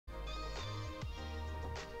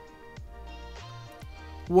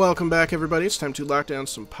Welcome back, everybody. It's time to lock down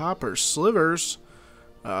some Pauper Slivers.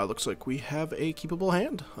 Looks like we have a keepable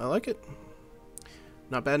hand. I like it.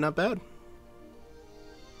 Not bad, not bad.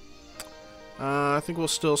 I think we'll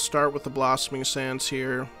still start with the Blossoming Sands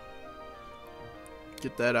here.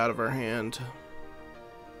 Get that out of our hand.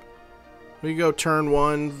 We go turn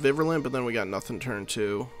 1, Virulent, but then we got nothing turn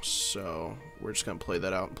 2. So we're just going to play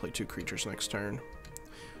that out and play 2 creatures next turn.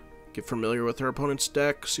 Get familiar with our opponent's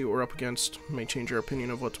deck, see what we're up against, may change our opinion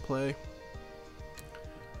of what to play.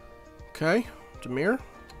 Okay, Dimir.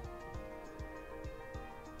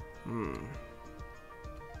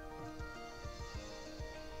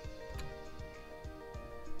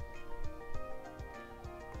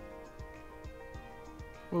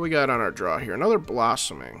 What we got on our draw here? Another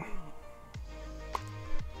Blossoming.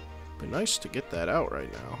 Be nice to get that out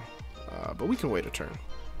right now, but we can wait a turn.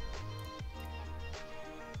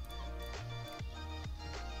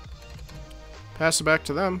 Pass it back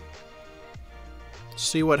to them.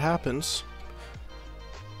 See what happens.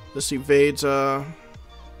 This evades some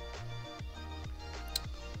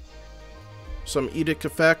edict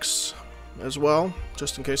effects as well,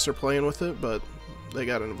 just in case they're playing with it, but they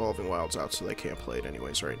got an Evolving Wilds out, so they can't play it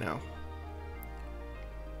anyways right now.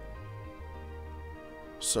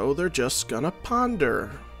 So they're just gonna ponder.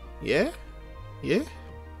 Yeah? Yeah?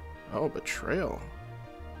 Oh, Betrayal.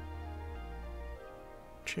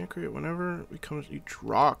 Can't create whenever it becomes you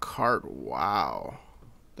draw a card. Wow,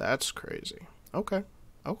 that's crazy. Okay,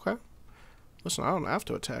 okay. Listen, I don't have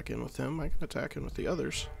to attack in with him. I can attack in with the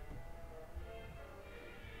others.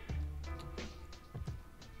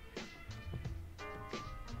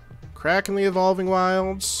 Cracking the Evolving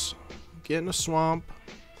Wilds. Getting a swamp.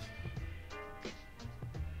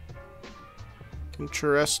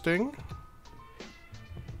 Interesting.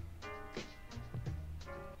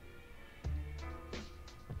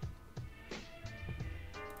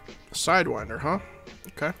 Sidewinder, huh?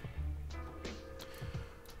 Okay.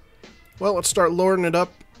 Well, let's start lording it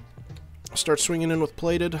up. Start swinging in with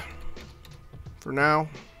Plated. For now.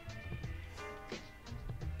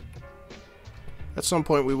 At some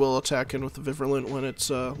point we will attack in with the Virulent when it's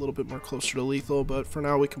a little bit more closer to lethal, but for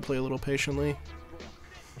now we can play a little patiently.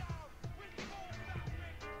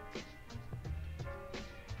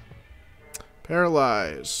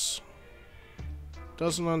 Paralyze.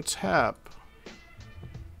 Doesn't untap.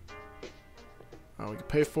 Oh, we can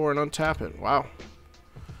pay for and untap it. Wow.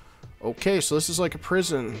 Okay, so this is like a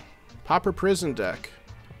prison. Pauper prison deck.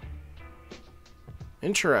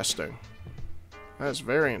 Interesting. That's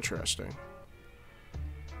very interesting.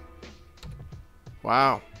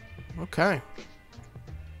 Wow. Okay.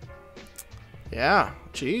 Yeah,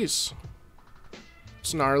 jeez.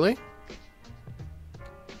 It's gnarly.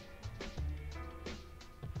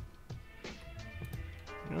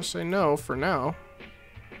 I'm gonna say no for now.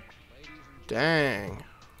 Dang.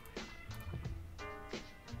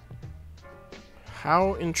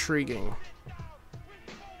 How intriguing.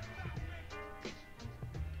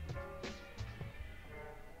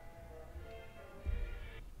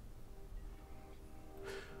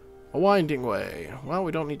 A Winding Way. Well,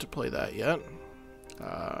 we don't need to play that yet.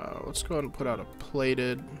 Let's go ahead and put out a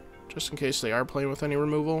Plated, just in case they are playing with any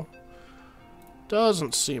removal.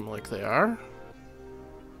 Doesn't seem like they are.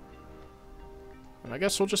 And I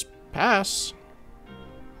guess we'll just pass.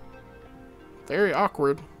 Very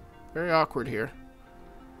awkward. Very awkward here.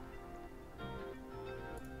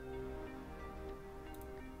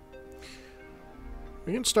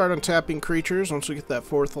 We can start untapping creatures once we get that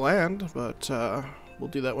 4th land, but we'll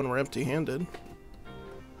do that when we're empty-handed.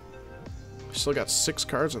 We still got 6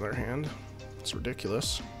 cards in their hand. It's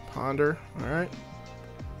ridiculous. Ponder. Alright.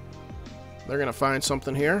 They're gonna find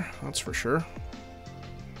something here, that's for sure.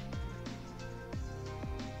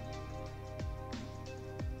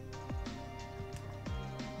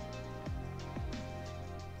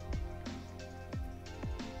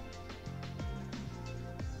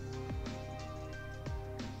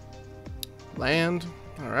 Land.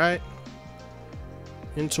 Alright.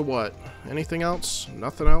 Into what? Anything else?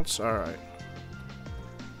 Nothing else? Alright.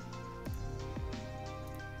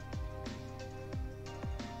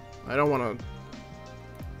 I don't want to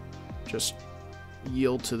just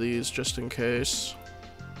yield to these just in case.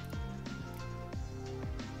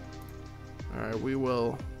 Alright, we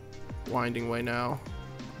will Winding Way now.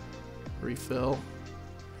 Refill.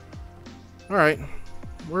 Alright.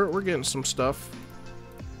 We're getting some stuff.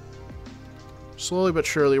 Slowly but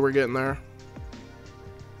surely we're getting there.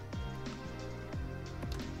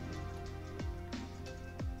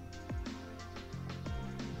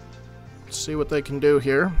 Let's see what they can do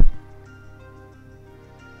here.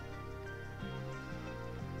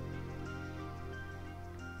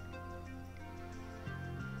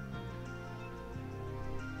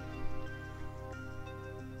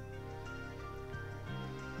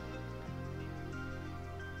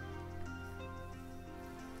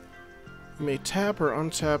 You may tap or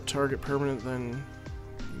untap target permanent, then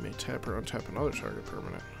you may tap or untap another target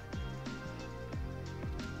permanent.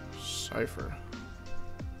 Cipher.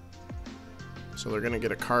 So they're gonna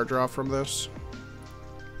get a card draw from this.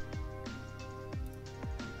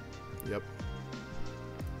 Yep.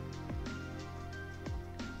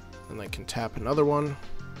 And they can tap another one.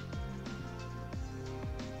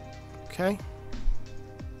 Okay.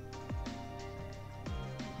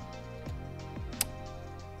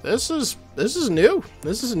 This is new.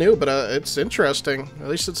 This is new, but it's interesting. At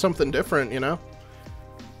least it's something different, you know.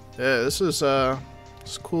 Yeah, this is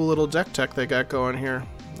this cool little deck tech they got going here.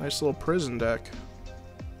 Nice little prison deck.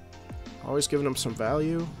 Always giving them some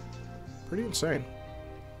value. Pretty insane.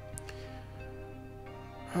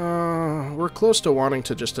 We're close to wanting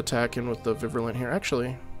to just attack in with the Virulent here.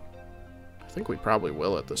 Actually, I think we probably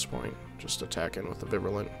will at this point. Just attack in with the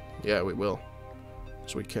Virulent. Yeah, we will.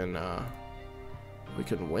 So we can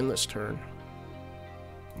win this turn.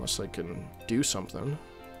 Unless they can do something.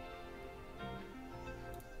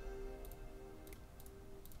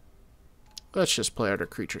 Let's just play out our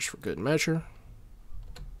creatures for good measure.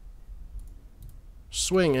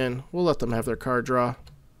 Swing in. We'll let them have their card draw.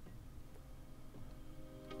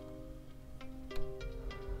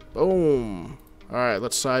 Boom. Alright,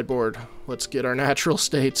 let's sideboard. Let's get our natural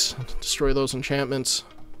states. Destroy those enchantments.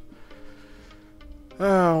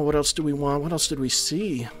 Oh, what else do we want? What else did we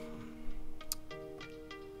see?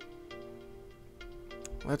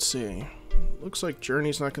 Let's see. Looks like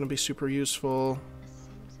Journey's not going to be super useful.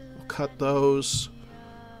 We'll cut those.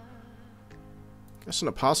 Guess an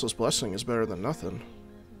Apostle's Blessing is better than nothing.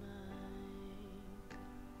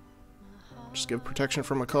 Just give protection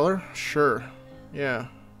from a color? Sure. Yeah.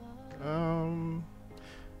 I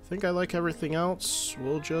think I like everything else.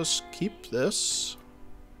 We'll just keep this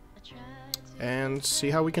and see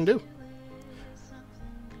how we can do.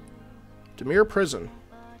 Dimir Prison.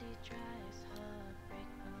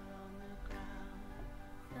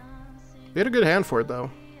 We had a good hand for it, though.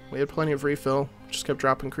 We had plenty of refill. Just kept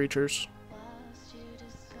dropping creatures.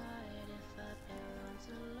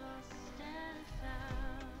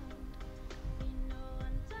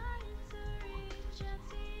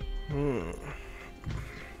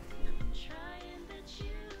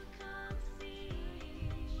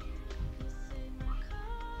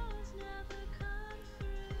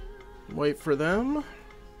 Wait for them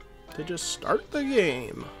to just start the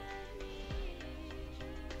game.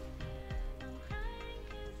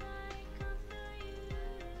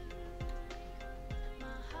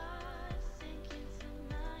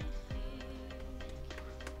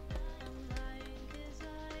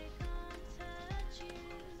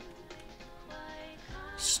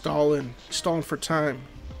 Stalling for time.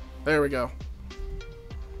 There we go.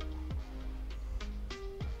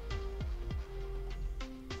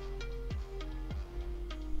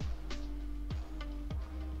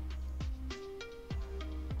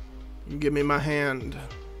 Give me my hand.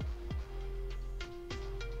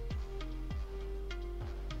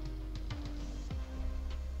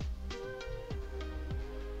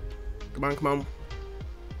 Come on, come on.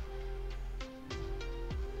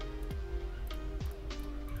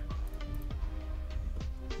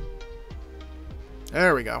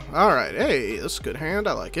 There we go. Alright, hey, this is a good hand.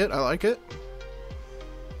 I like it, I like it.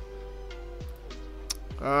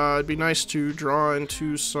 It'd be nice to draw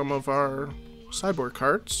into some of our sideboard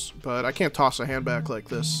cards, but I can't toss a hand back like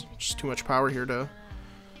this. Just too much power here to,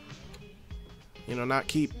 you know, not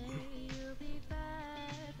keep.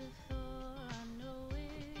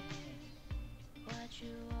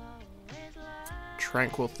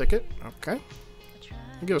 Tranquil Thicket, okay.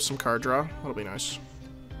 Give us some card draw, that'll be nice.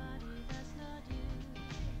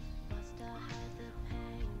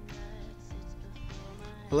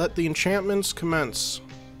 Let the enchantments commence.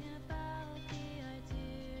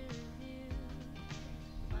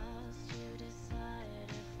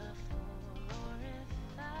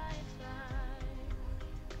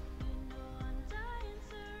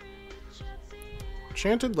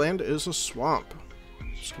 Enchanted land is a swamp.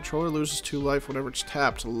 This controller loses 2 life whenever it's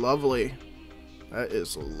tapped. Lovely. That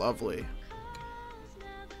is lovely.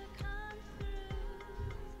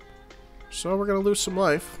 So we're going to lose some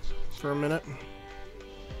life for a minute.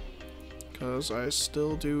 Because I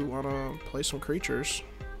still do want to play some creatures.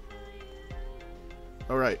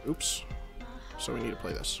 Alright, oops. So we need to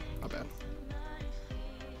play this. Not bad.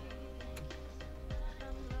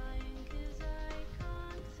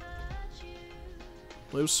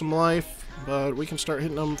 Lose some life, but we can start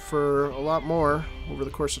hitting them for a lot more over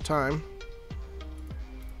the course of time.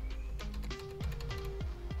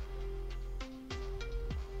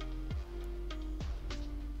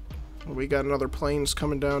 We got another plains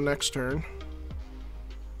coming down next turn.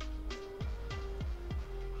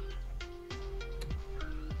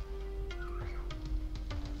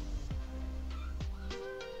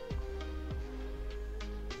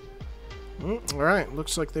 Alright,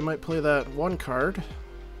 looks like they might play that one card.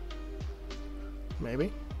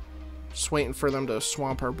 Maybe. Just waiting for them to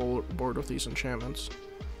swamp our board with these enchantments.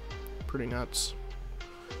 Pretty nuts.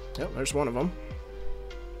 Yep, there's one of them.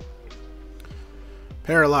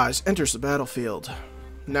 Paralyze enters the battlefield.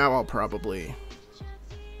 Now I'll probably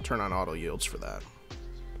turn on auto yields for that.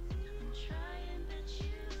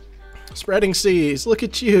 Spreading Seas, look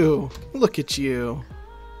at you. Look at you.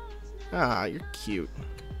 Ah, you're cute.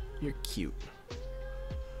 You're cute.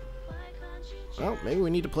 Well, maybe we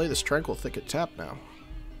need to play this Tranquil Thicket tap now.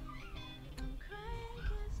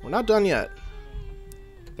 We're not done yet.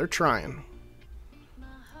 They're trying.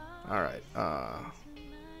 Alright,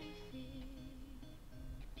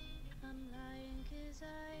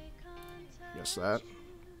 guess that.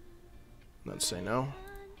 Let's say no.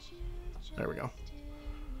 There we go.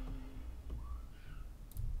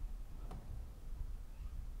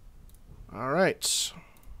 Alright.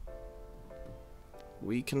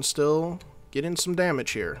 We can still get in some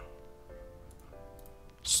damage here.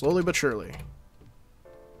 Slowly but surely.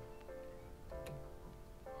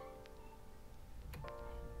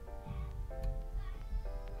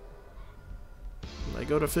 They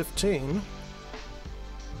go to 15.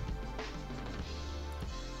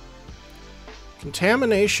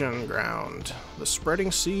 Contamination Ground. The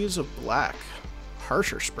Spreading Seas of Black.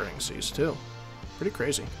 Harsher Spreading Seas, too. Pretty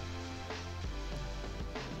crazy.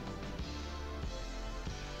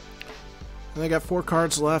 And they got 4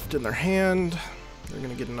 cards left in their hand. They're going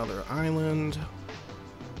to get another island.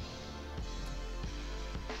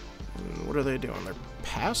 And what are they doing? They're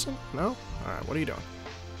passing? No? Alright, what are you doing?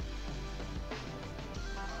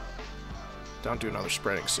 Don't do another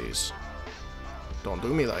Spreading Seas. Don't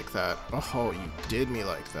do me like that. Oh, you did me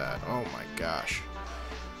like that. Oh my gosh.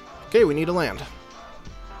 Okay, we need a land.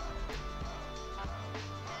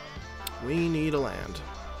 We need a land.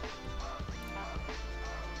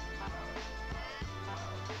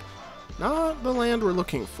 Not the land we're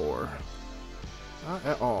looking for. Not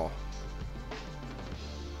at all.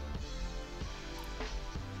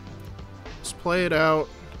 Let's play it out.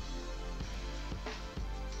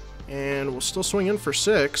 And we'll still swing in for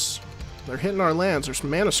 6. They're hitting our lands. There's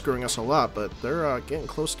mana screwing us a lot, but they're getting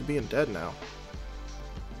close to being dead now.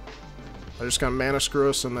 They're just gonna mana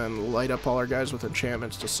screw us and then light up all our guys with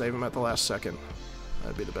enchantments to save them at the last second.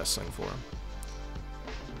 That'd be the best thing for them.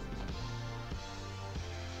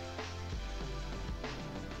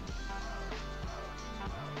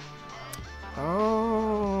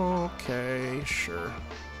 Okay, sure.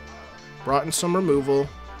 Brought in some removal.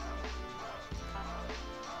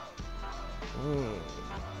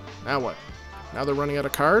 Now what? Now they're running out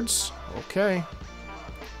of cards? Okay.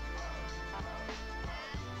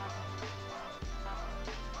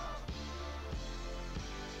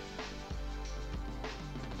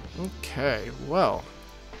 Okay, well.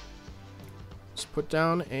 Let's put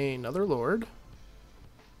down another Lord.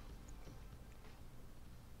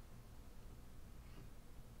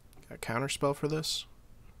 Got a counterspell for this?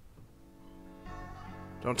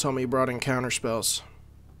 Don't tell me you brought in counterspells.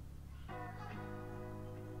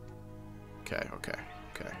 Okay.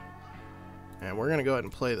 And we're gonna go ahead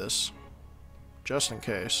and play this, just in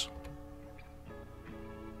case.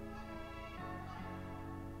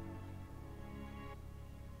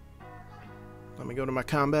 Let me go to my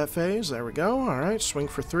combat phase. There we go. Alright, swing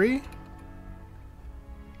for 3.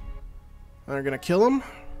 They're gonna kill him.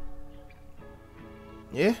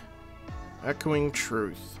 Yeah. Echoing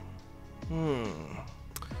Truth.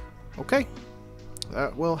 Okay.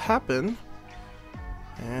 That will happen.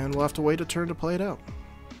 And we'll have to wait a turn to play it out.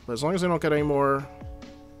 But as long as they don't get any more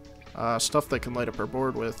stuff they can light up our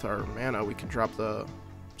board with, our mana, we can drop the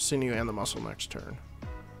Sinew and the Muscle next turn.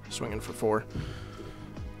 Swinging for 4.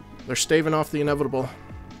 They're staving off the inevitable.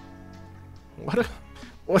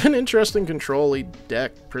 What an interesting control-y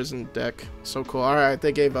deck, prison deck. So cool. Alright,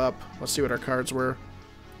 they gave up. Let's see what our cards were.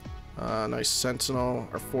 Nice Sentinel.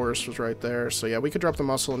 Our Forest was right there. So yeah, we could drop the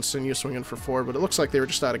Muscle and Sinew swinging for 4, but it looks like they were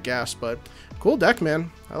just out of gas. But cool deck,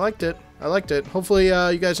 man. I liked it. Hopefully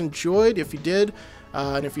you guys enjoyed. If you did,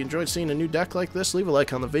 and if you enjoyed seeing a new deck like this, leave a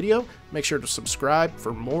like on the video. Make sure to subscribe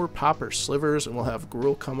for more Pauper Slivers, and we'll have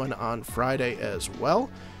Gruul coming on Friday as well.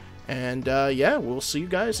 And yeah, we'll see you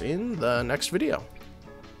guys in the next video.